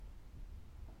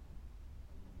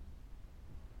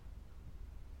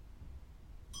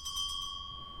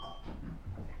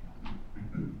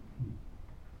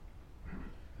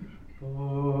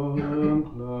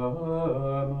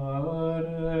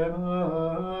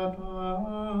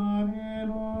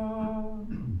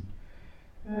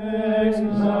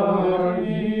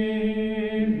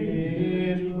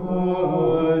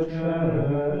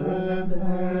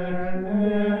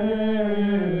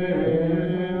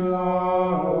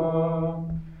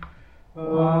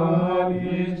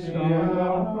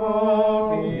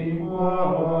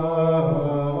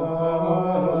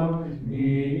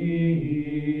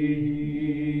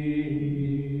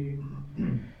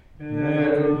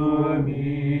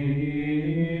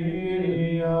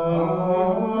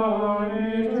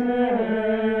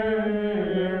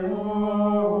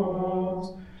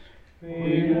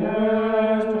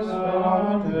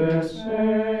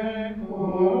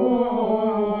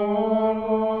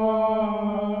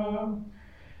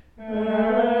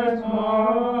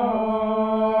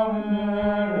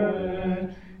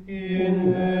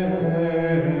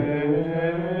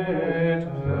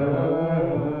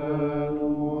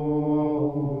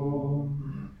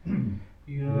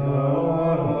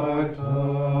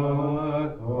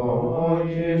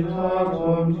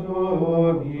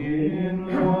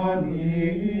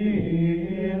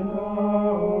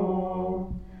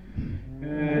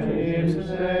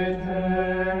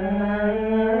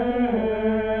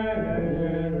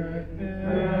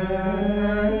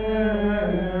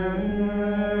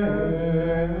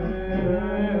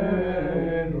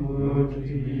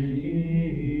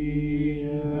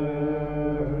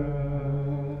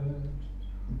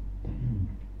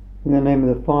In the name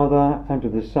of the Father, and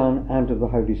of the Son, and of the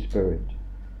Holy Spirit.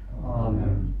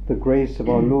 Amen. The grace of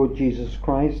our Lord Jesus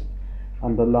Christ,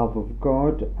 and the love of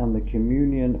God, and the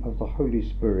communion of the Holy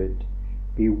Spirit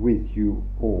be with you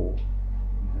all.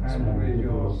 And with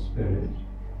your spirit.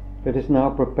 Let us now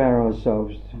prepare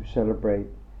ourselves to celebrate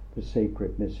the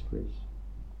sacred mysteries.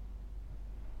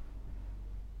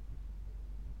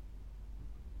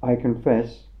 I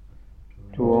confess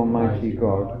to Almighty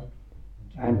God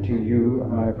and to you,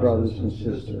 my brothers and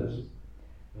sisters,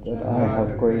 that I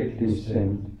have greatly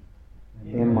sinned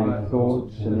in my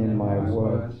thoughts and in my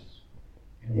words,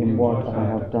 in what I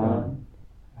have done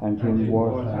and in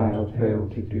what I have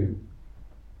failed to do,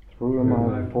 through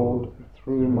my fault,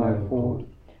 through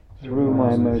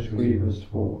my most grievous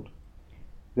fault.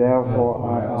 Therefore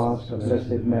I ask the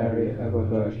Blessed Mary, ever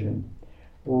Virgin,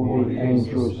 all the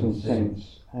angels and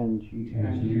saints, and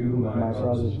you, my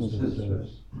brothers and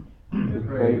sisters, to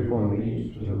pray for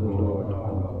me to the Lord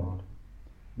our God.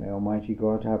 May Almighty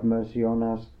God have mercy on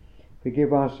us,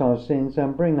 forgive us our sins,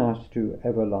 and bring us to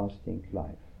everlasting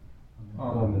life.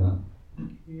 Amen.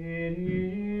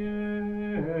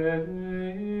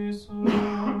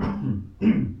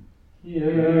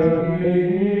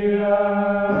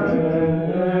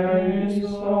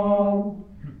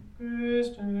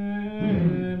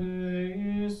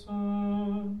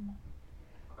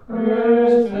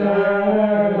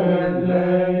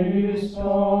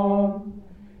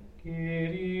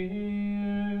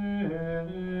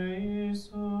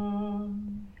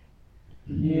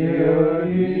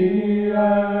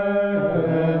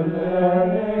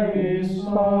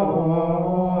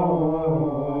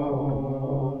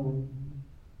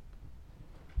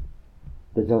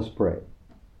 Let us pray.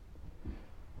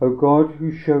 O God,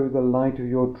 who show the light of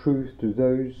your truth to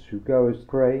those who go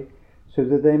astray, so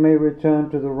that they may return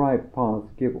to the right path,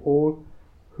 give all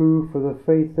who for the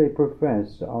faith they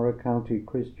profess are accounted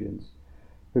Christians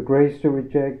the grace to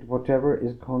reject whatever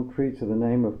is contrary to the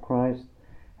name of Christ,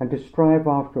 and to strive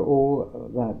after all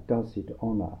that does it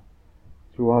honour.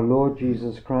 Through our Lord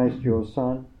Jesus Christ, your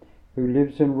Son, who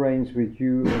lives and reigns with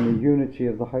you in the unity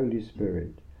of the Holy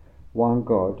Spirit, one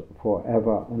God, for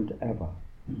ever and ever.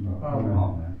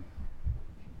 Amen.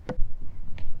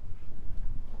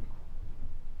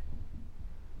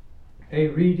 A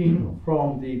reading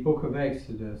from the book of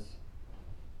Exodus.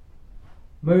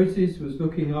 Moses was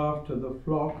looking after the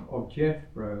flock of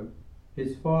Jethro,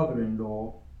 his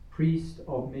father-in-law, priest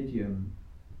of Midian.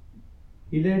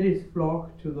 He led his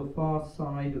flock to the far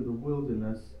side of the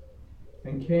wilderness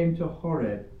and came to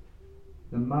Horeb,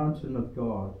 the mountain of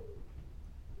God.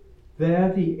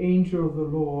 There the angel of the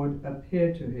Lord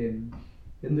appeared to him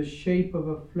in the shape of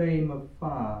a flame of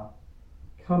fire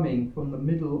coming from the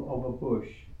middle of a bush.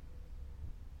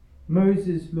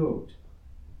 Moses looked.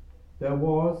 There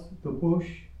was the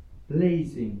bush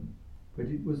blazing, but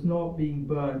it was not being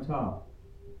burnt up.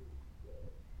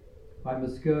 I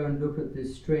must go and look at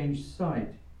this strange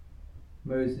sight,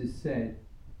 Moses said,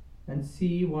 and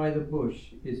see why the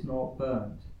bush is not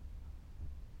burnt.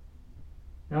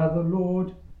 Now the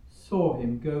Lord saw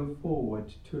him go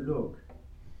forward to look,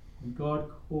 and God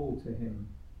called to him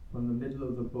from the middle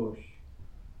of the bush.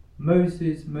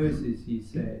 Moses, Moses, he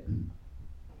said.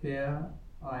 Here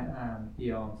I am,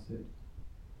 he answered.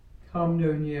 Come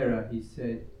no nearer, he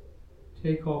said.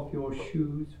 Take off your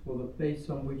shoes, for the place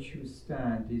on which you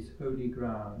stand is holy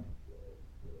ground.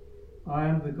 I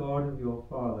am the God of your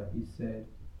father, he said,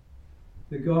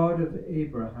 the God of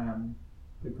Abraham,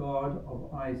 the God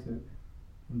of Isaac,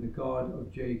 and the God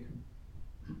of Jacob.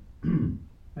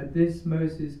 At this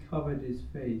Moses covered his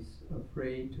face,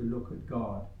 afraid to look at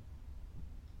God.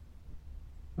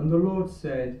 And the Lord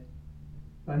said,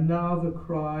 And now the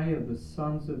cry of the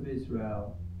sons of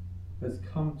Israel has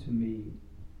come to me,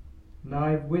 and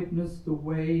I have witnessed the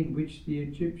way in which the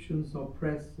Egyptians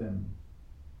oppress them.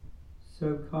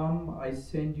 So come, I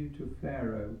send you to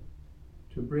Pharaoh,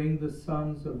 to bring the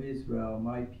sons of Israel,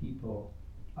 my people,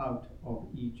 out of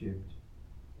Egypt.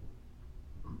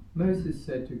 Moses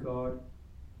said to God,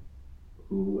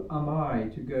 Who am I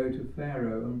to go to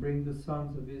Pharaoh and bring the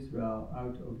sons of Israel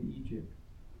out of Egypt?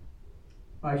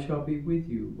 I shall be with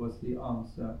you, was the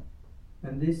answer,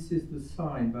 and this is the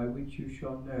sign by which you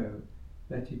shall know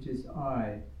that it is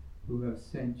I who have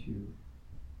sent you.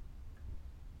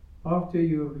 After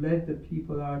you have led the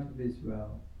people out of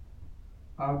Israel,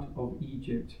 out of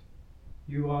Egypt,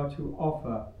 you are to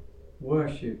offer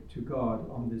worship to God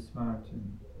on this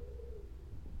mountain.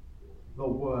 The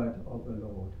word of the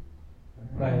Lord.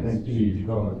 Thanks be to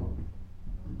God.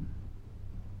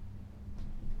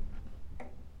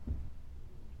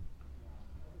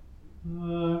 The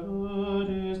Lord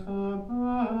is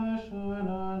compassion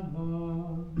and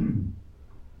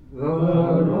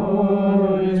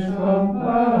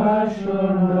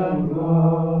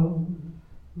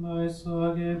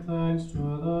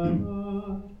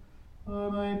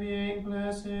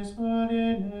his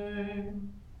holy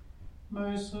name.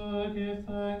 My soul give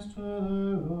thanks to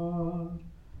the Lord,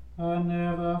 and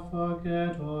never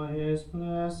forget all his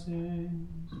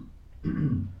blessings.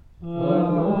 The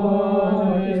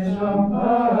Lord is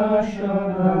compassion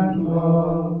and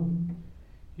love.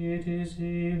 It is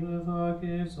he who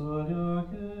forgives all your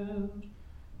guilt,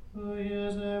 who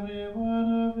hears every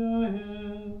one of your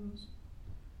ills,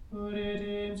 who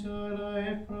redeems your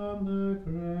life from the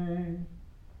grave,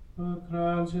 who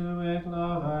crowns you with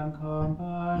love and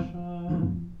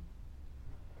compassion.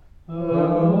 The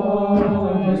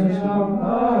Lord is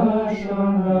compassion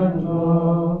and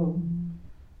love.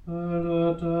 The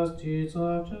Lord does deeds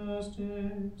of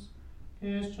justice.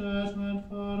 His judgment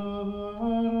for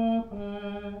all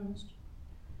oppressed.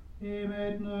 He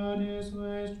made known his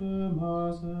ways to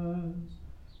Moses,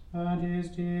 and his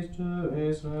deeds to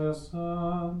Israel's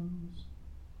sons.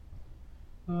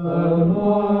 The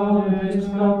Lord is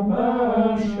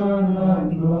compassion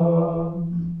and love.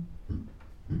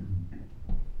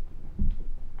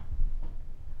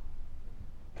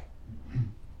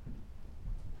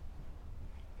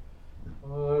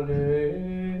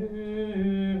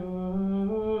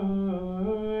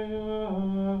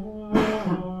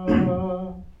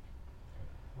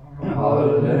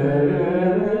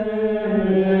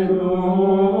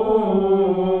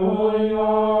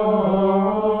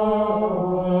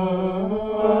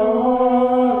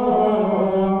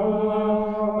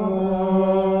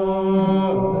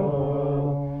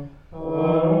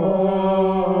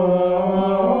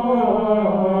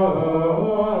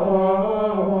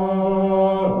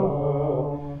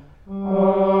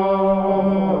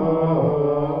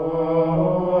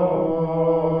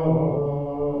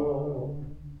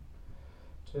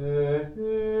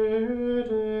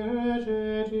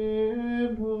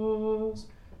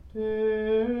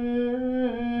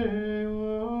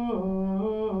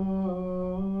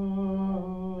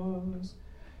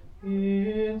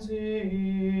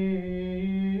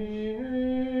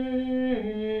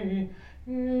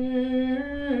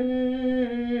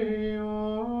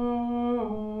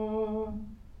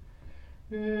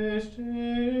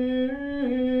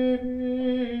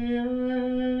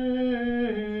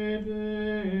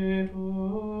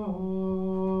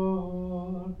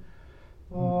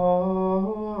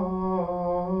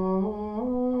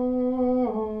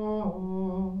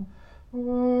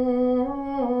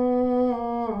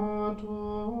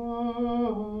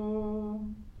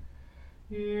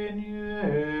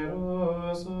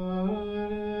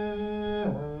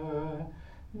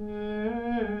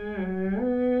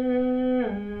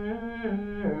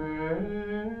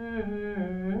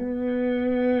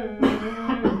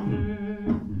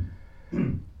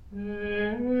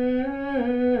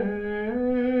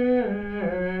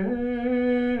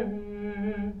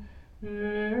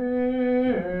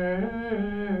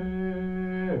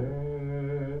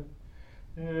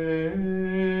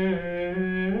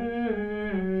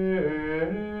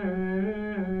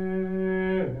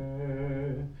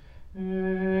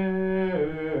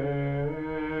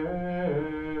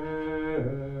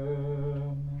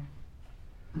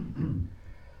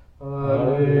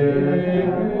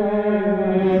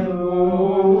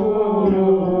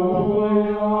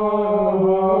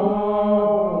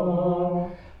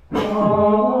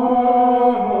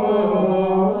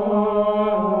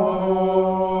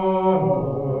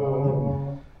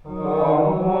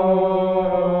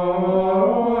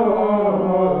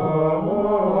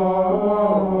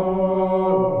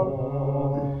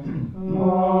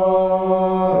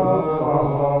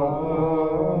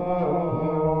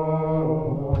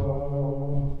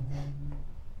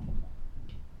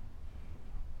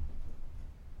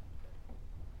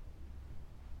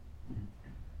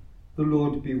 The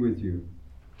Lord be with you.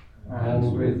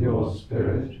 And with your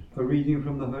spirit. A reading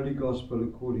from the Holy Gospel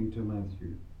according to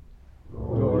Matthew.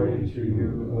 Glory to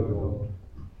you, O Lord.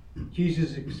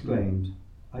 Jesus exclaimed,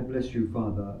 I bless you,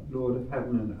 Father, Lord of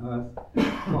heaven and earth,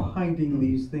 for hiding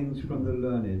these things from the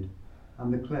learned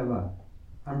and the clever,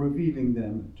 and revealing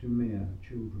them to mere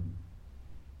children.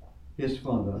 Yes,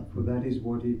 Father, for that is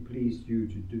what it pleased you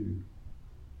to do.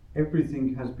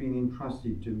 Everything has been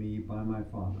entrusted to me by my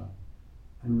Father,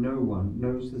 and no one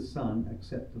knows the Son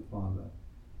except the Father,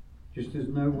 just as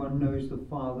no one knows the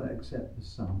Father except the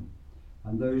Son,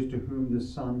 and those to whom the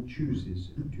Son chooses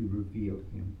to reveal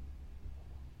him.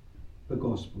 The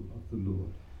Gospel of the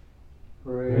Lord.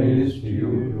 Praise to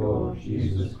you, Lord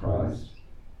Jesus Christ.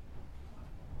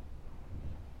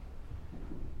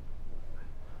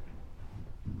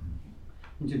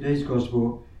 In today's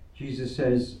Gospel, Jesus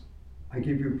says, I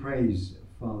give you praise,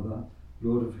 Father,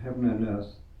 Lord of heaven and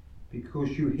earth,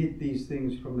 because you hid these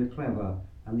things from the clever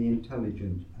and the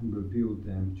intelligent and revealed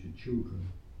them to children.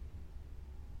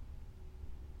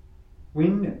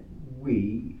 When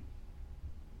we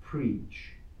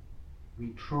preach, we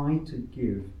try to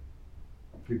give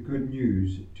the good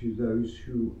news to those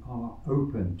who are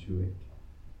open to it.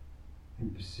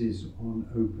 Emphasis on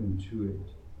open to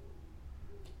it.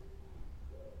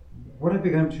 What I've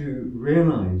begun to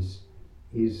realize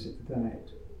is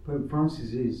that Pope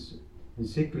Francis's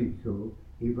encyclical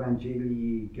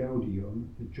Evangelii Gaudium,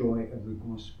 the joy of the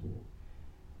gospel,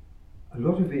 a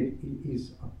lot of it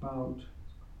is about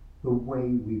the way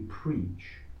we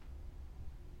preach.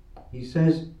 He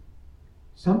says,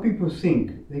 some people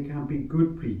think they can be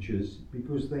good preachers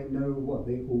because they know what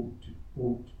they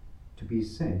ought to be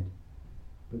said,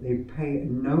 but they pay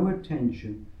no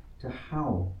attention to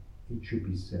how it should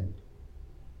be said.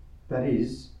 That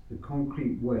is, the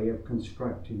concrete way of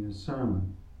constructing a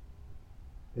sermon.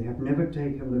 They have never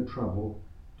taken the trouble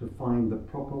to find the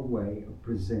proper way of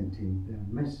presenting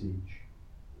their message.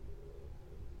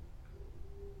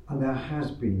 And there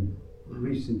has been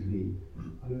recently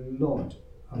a lot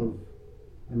of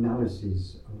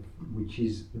analysis of which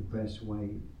is the best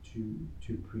way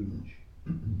to preach.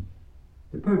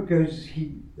 The Pope goes,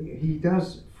 he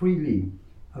does freely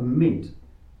admit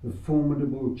the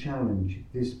formidable challenge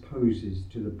this poses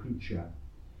to the preacher,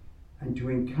 and to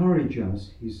encourage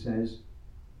us, he says,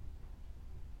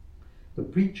 the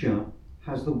preacher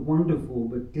has the wonderful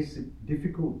but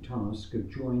difficult task of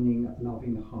joining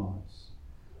loving hearts,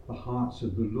 the hearts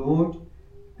of the Lord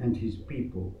and his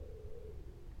people,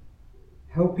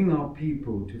 helping our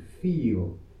people to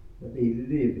feel that they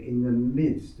live in the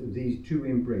midst of these two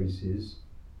embraces,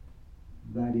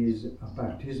 that is, a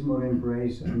baptismal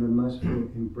embrace and the merciful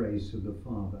embrace of the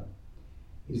Father,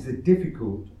 is the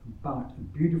difficult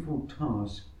but beautiful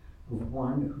task of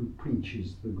one who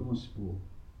preaches the gospel.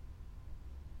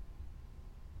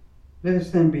 Let us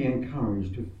then be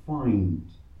encouraged to find,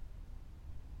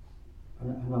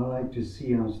 and I like to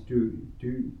see us do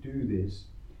this,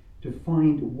 to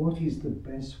find what is the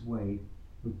best way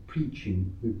of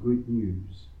preaching the good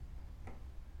news.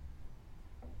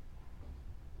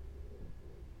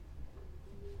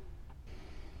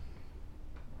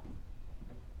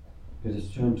 Let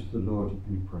us turn to the Lord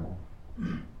in prayer.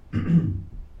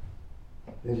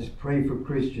 Let us pray for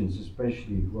Christians,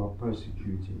 especially who are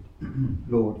persecuted.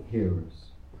 Lord, hear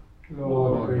us.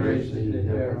 Lord, graciously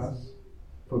hear us.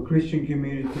 For Christian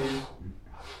communities,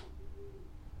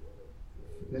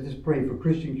 let us pray for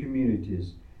Christian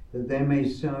communities that they may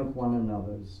serve one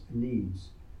another's needs.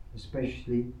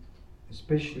 Especially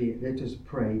let us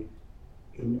pray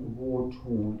in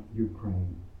war-torn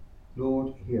Ukraine.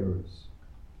 Lord, hear us.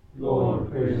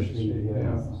 Lord, graciously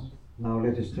hear us. Now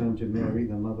let us turn to Mary,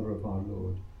 the Mother of our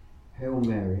Lord. Hail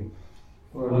Mary,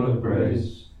 full of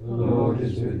grace, the Lord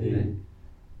is with thee.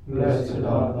 Blessed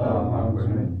art thou among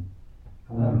women,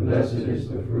 and blessed is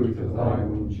the fruit of thy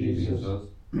womb, Jesus.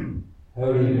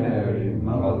 Holy Mary,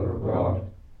 Mother of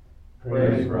God,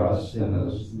 pray for us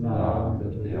sinners, now and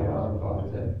at the hour of our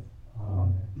death.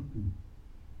 Amen.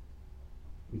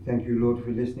 We thank you, Lord,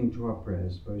 for listening to our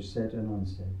prayers, both said and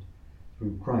unsaid,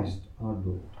 through Christ our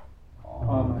Lord.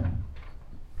 Amen.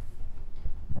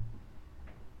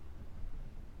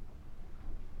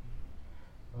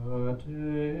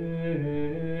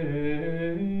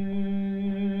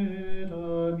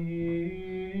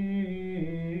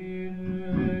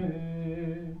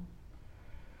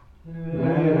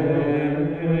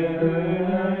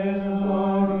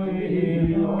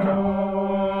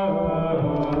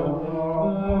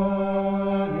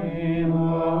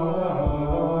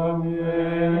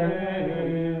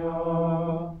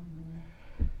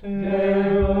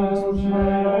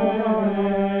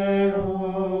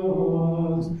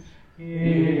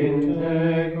 In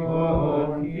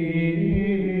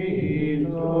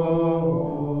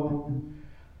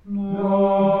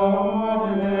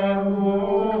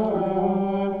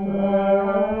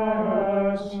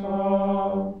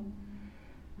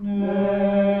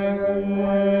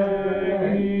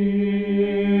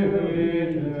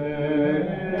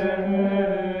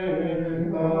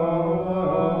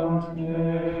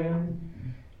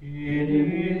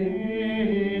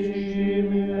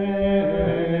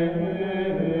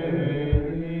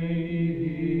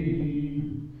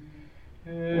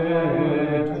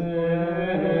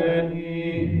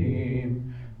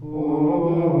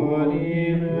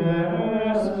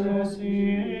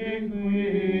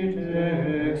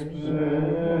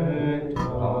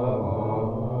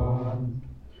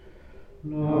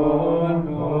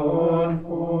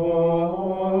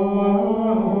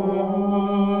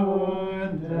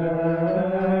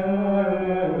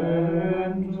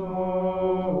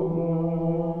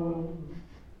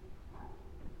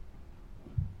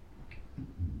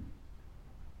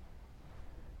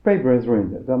Pray,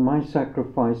 brethren, that my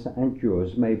sacrifice and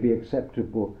yours may be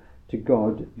acceptable to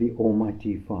God, the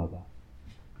Almighty Father.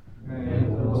 May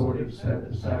the Lord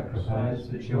accept the sacrifice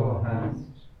at your hands,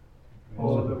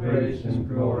 for the praise and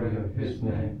glory of his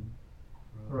name,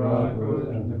 for our good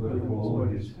and the good of all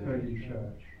his holy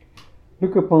church.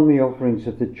 Look upon the offerings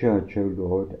of the church, O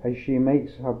Lord, as she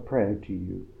makes her prayer to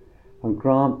you, and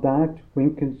grant that,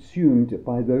 when consumed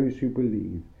by those who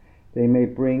believe, they may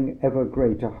bring ever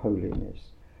greater holiness.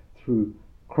 Through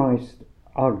Christ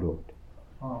our Lord.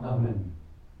 Amen.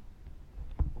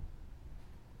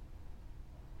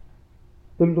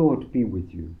 The Lord be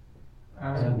with you.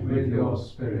 And with your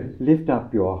spirit, Lift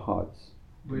up your hearts.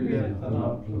 we lift them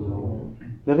up to the Lord.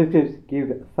 Let us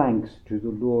give thanks to the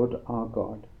Lord our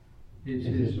God. It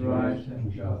is right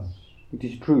and just. It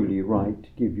is truly right to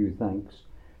give you thanks,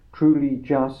 truly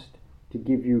just to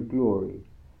give you glory.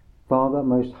 Father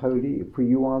most holy, for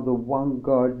you are the one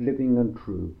God, living and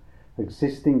true,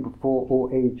 existing before all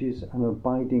ages and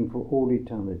abiding for all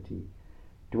eternity,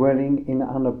 dwelling in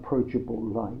unapproachable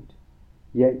light.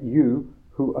 Yet you,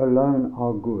 who alone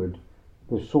are good,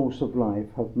 the source of life,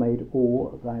 have made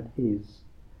all that is,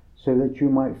 so that you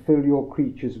might fill your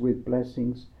creatures with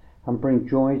blessings and bring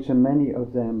joy to many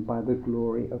of them by the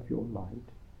glory of your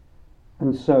light.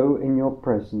 And so in your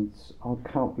presence are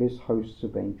countless hosts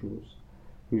of angels,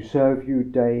 who serve you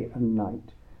day and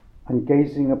night, and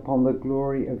gazing upon the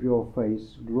glory of your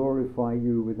face, glorify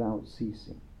you without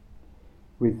ceasing.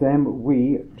 With them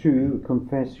we, too,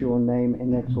 confess your name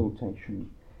in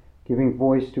exaltation, giving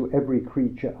voice to every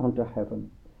creature under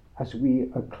heaven, as we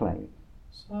acclaim.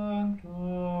 Sanctus,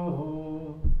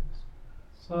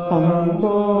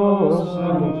 Sanctus,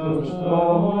 Sanctus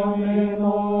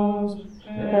Dominus,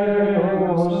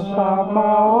 Deus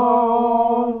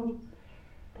Sabaoth,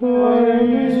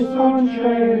 plenius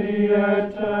concedi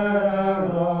et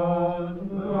terra,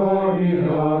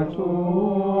 gloria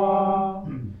tua.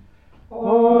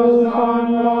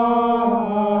 Hosanna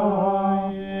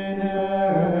in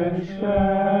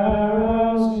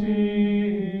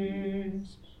excelsis.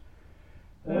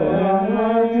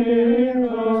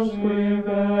 Benedictus qui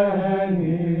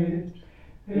venit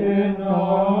in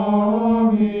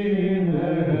nomine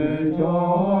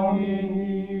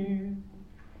Domini.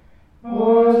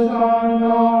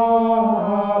 Hosanna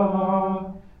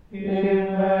in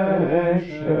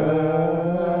excelsis.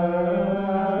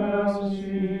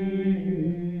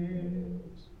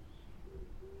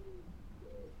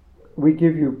 We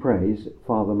give you praise,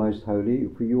 Father most holy,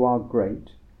 for you are great,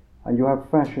 and you have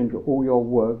fashioned all your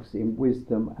works in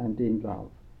wisdom and in love.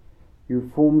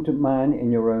 You formed man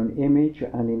in your own image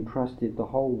and entrusted the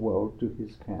whole world to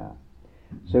his care,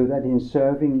 so that in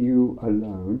serving you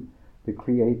alone, the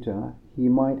Creator, he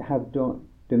might have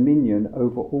dominion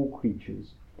over all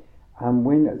creatures. And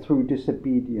when through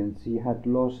disobedience he had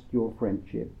lost your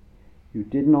friendship, you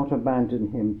did not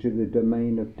abandon him to the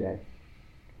domain of death.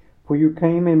 For you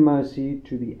came in mercy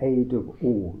to the aid of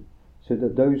all, so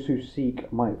that those who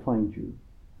seek might find you.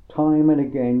 Time and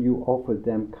again you offered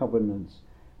them covenants,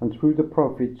 and through the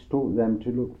prophets taught them to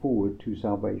look forward to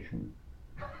salvation.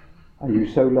 And you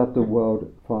so loved the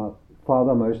world,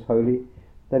 Father most holy,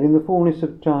 that in the fullness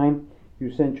of time you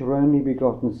sent your only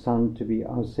begotten Son to be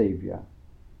our Saviour.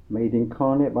 Made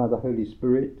incarnate by the Holy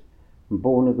Spirit, and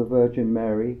born of the Virgin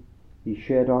Mary, he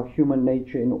shared our human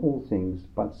nature in all things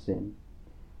but sin.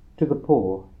 To the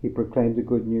poor he proclaimed the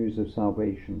good news of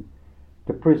salvation,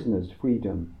 to prisoners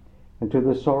freedom, and to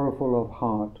the sorrowful of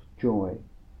heart joy.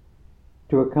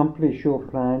 To accomplish your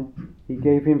plan, he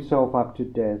gave himself up to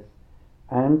death,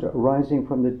 and, rising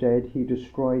from the dead, he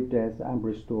destroyed death and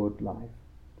restored life.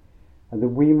 And that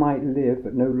we might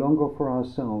live no longer for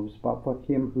ourselves, but for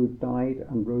him who died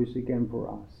and rose again for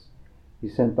us, he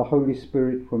sent the Holy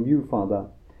Spirit from you, Father,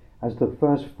 as the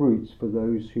first fruits for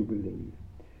those who believe,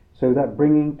 so that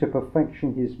bringing to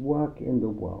perfection his work in the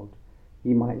world,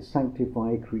 he might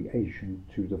sanctify creation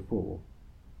to the full.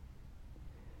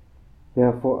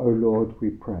 Therefore, O Lord, we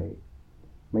pray,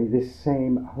 may this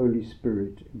same Holy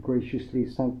Spirit graciously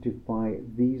sanctify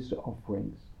these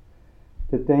offerings,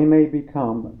 that they may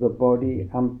become the body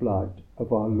and blood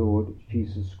of our Lord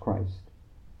Jesus Christ,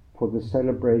 for the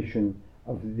celebration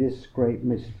of this great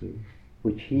mystery,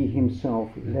 which he himself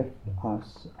left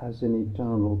us as an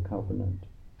eternal covenant.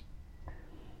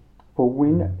 For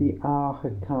when the hour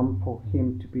had come for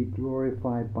him to be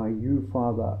glorified by you,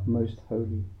 Father most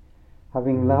holy,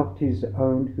 having loved his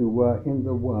own who were in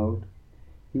the world,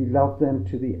 he loved them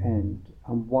to the end,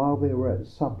 and while they were at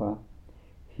supper,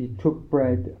 he took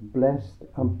bread, blessed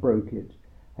and broke it,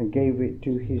 and gave it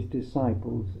to his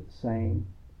disciples, saying,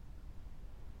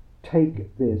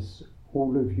 "Take this,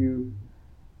 all of you,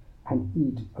 and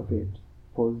eat of it,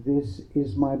 for this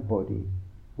is my body,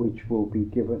 which will be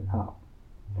given up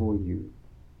for you."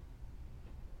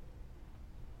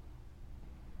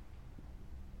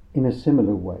 In a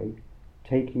similar way,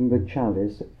 taking the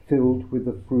chalice filled with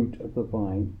the fruit of the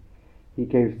vine, he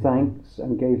gave thanks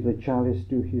and gave the chalice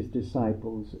to his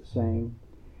disciples, saying,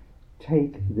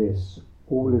 "Take this,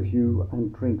 all of you,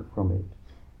 and drink from it,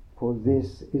 for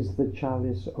this is the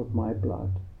chalice of my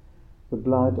blood, the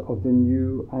blood of the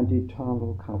new and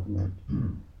eternal covenant,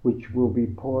 which will be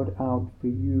poured out for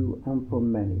you and for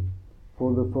many,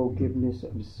 for the forgiveness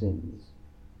of sins.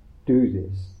 Do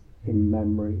this in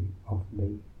memory of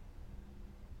me."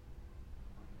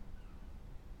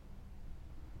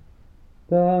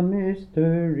 The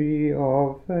mystery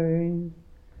of faith.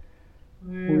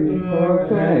 We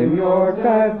proclaim your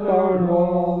death, O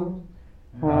Lord,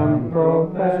 and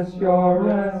profess your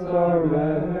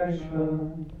resurrection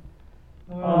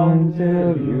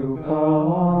until you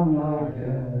come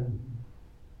again.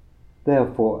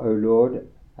 Therefore, O Lord,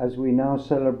 as we now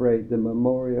celebrate the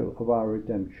memorial of our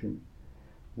redemption,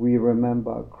 we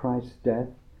remember Christ's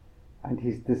death and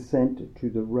his descent to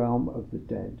the realm of the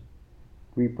dead.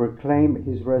 We proclaim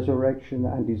his resurrection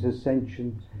and his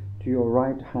ascension to your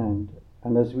right hand,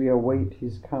 and as we await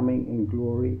his coming in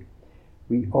glory,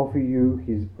 we offer you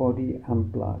his body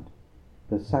and blood,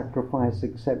 the sacrifice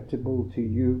acceptable to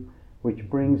you, which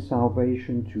brings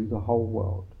salvation to the whole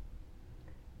world.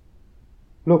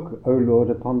 Look, O Lord,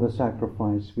 upon the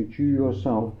sacrifice which you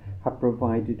yourself have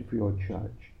provided for your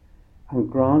church,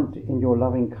 and grant in your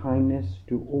loving kindness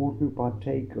to all who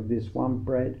partake of this one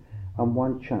bread and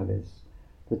one chalice,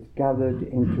 that gathered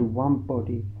into one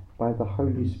body by the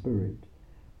Holy Spirit,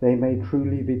 they may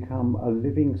truly become a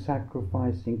living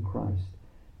sacrifice in Christ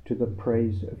to the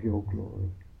praise of your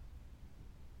glory.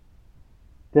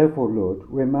 Therefore, Lord,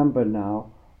 remember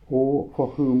now all for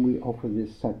whom we offer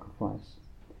this sacrifice,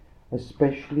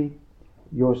 especially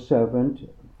your servant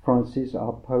Francis,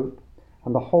 our Pope,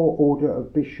 and the whole order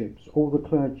of bishops, all the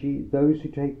clergy, those who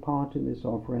take part in this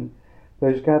offering,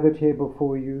 those gathered here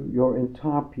before you, your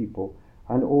entire people,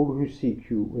 and all who seek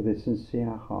you with a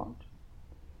sincere heart.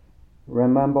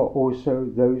 Remember also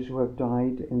those who have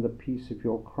died in the peace of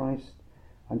your Christ,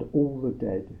 and all the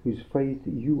dead whose faith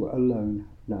you alone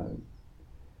have known.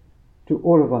 To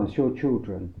all of us, your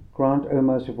children, grant, O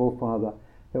merciful Father,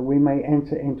 that we may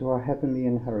enter into our heavenly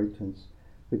inheritance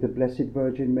with the Blessed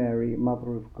Virgin Mary,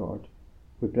 Mother of God,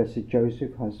 with Blessed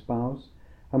Joseph, her spouse,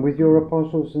 and with your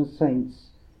apostles and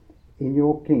saints in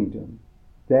your kingdom,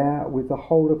 there with the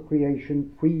whole of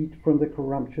creation freed from the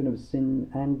corruption of sin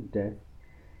and death.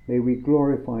 May we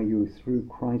glorify you through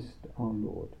Christ our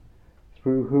Lord,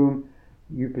 through whom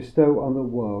you bestow on the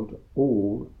world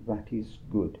all that is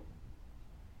good.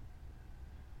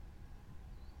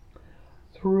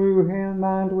 Through him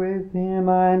and with him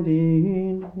and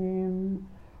in him,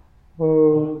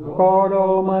 O God,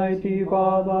 Almighty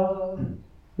Father,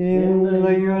 in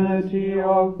the unity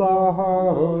of the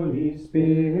Holy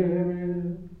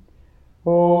Spirit,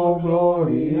 all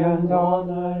glory and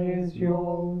honor is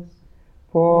yours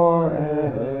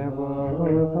forever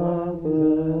and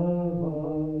ever.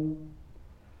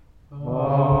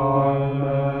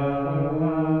 Amen.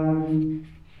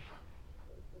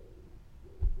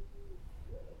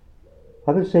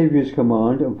 At the Saviour's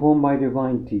command, informed by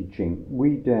divine teaching,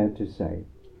 we dare to say,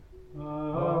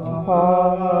 Our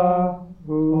Father,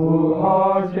 who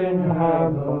art in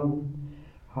heaven,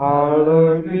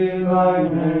 hallowed be thy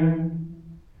name.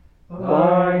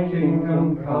 Thy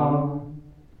kingdom come,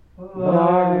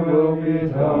 thy will be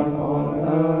done on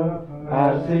earth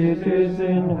as it is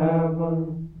in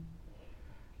heaven.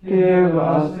 Give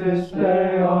us this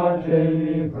day our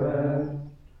daily bread,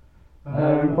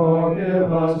 and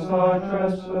forgive us our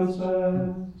trespasses,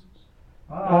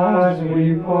 as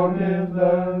we forgive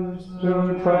those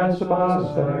who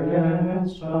trespass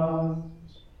against us.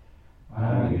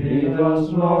 And lead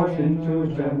us not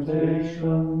into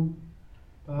temptation,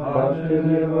 but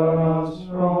deliver us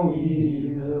from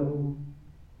evil.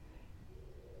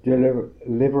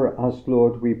 Deliver us,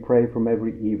 Lord, we pray, from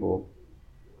every evil.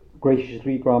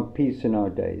 Graciously grant peace in our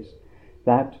days,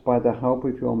 that by the help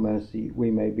of your mercy we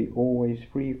may be always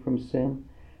free from sin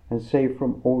and safe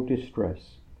from all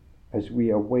distress, as we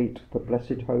await the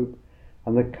blessed hope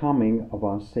and the coming of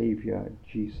our Saviour,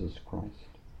 Jesus Christ.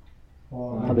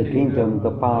 For the kingdom,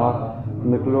 the power,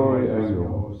 and the glory are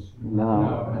yours,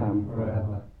 now and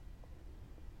forever.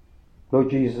 Lord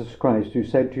Jesus Christ, who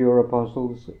said to your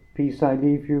apostles, Peace I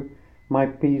leave you, my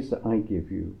peace I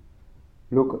give you.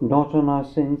 Look not on our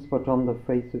sins, but on the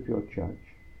faith of your church,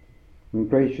 and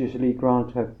graciously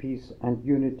grant her peace and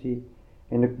unity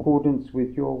in accordance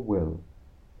with your will,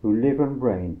 who live and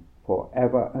reign for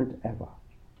ever and ever.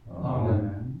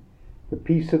 Amen. The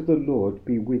peace of the Lord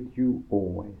be with you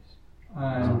always.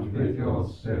 And with your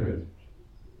spirit.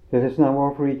 Let us now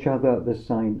offer each other the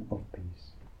sign of peace.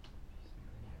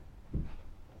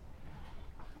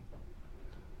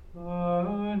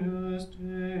 Agnus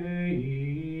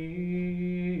Dei,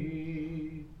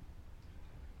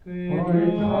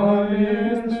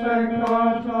 Quitalis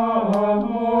peccata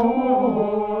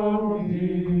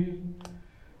morbi,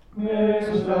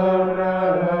 miserere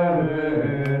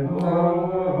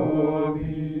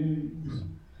nobis.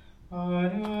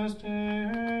 Agnus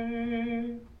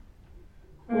Dei,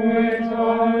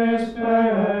 Quitalis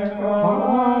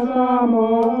peccata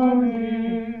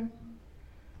morbi,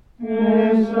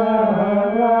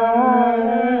 miserere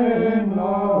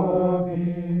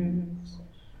nobis.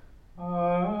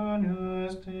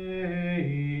 Agnus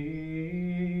Dei,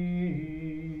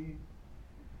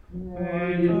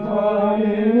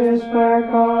 Quitalis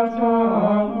peccata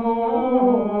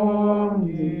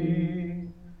morbi,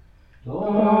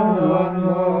 dona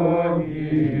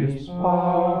nobis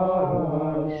pacem.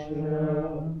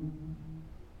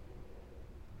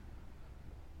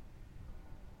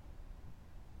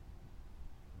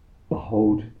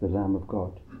 Behold the Lamb of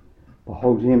God.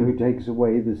 Behold him who takes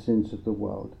away the sins of the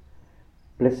world.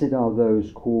 Blessed are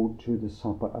those called to the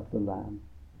supper of the Lamb.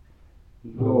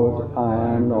 Lord,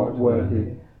 I am not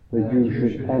worthy that you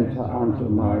should enter under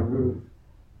my roof,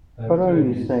 but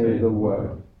only say the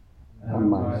word, and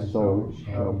my soul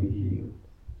shall be healed.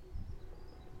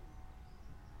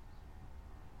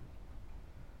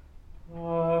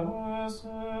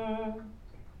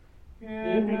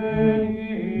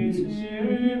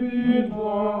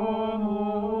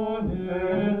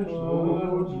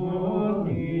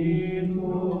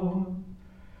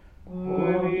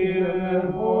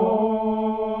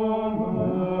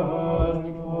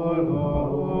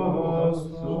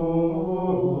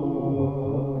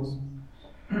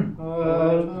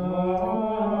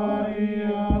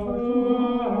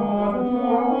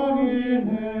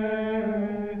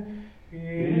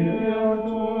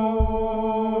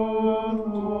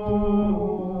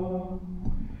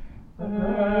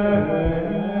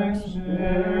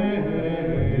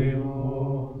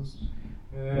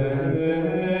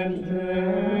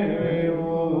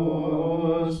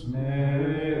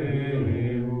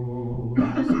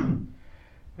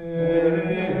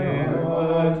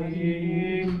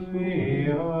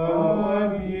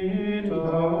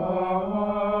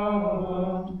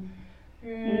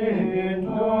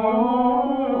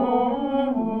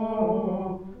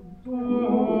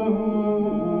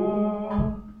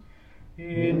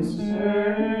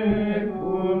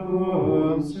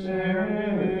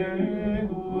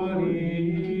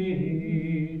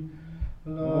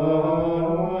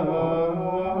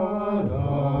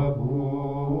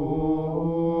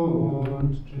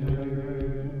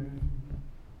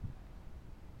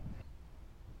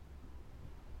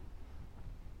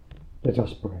 Let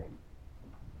us pray.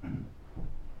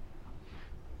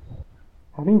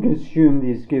 Having consumed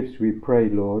these gifts, we pray,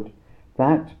 Lord,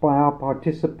 that by our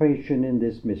participation in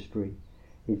this mystery,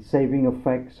 its saving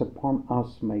effects upon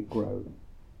us may grow,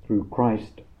 through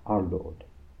Christ our Lord.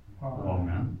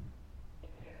 Amen.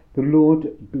 The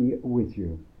Lord be with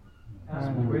you.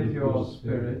 And with your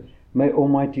spirit. May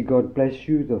Almighty God bless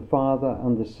you, the Father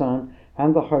and the Son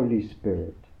and the Holy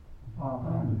Spirit.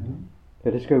 Amen.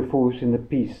 Let us go forth in the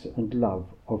peace and love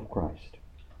of Christ.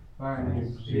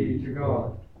 Thanks be to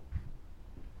God.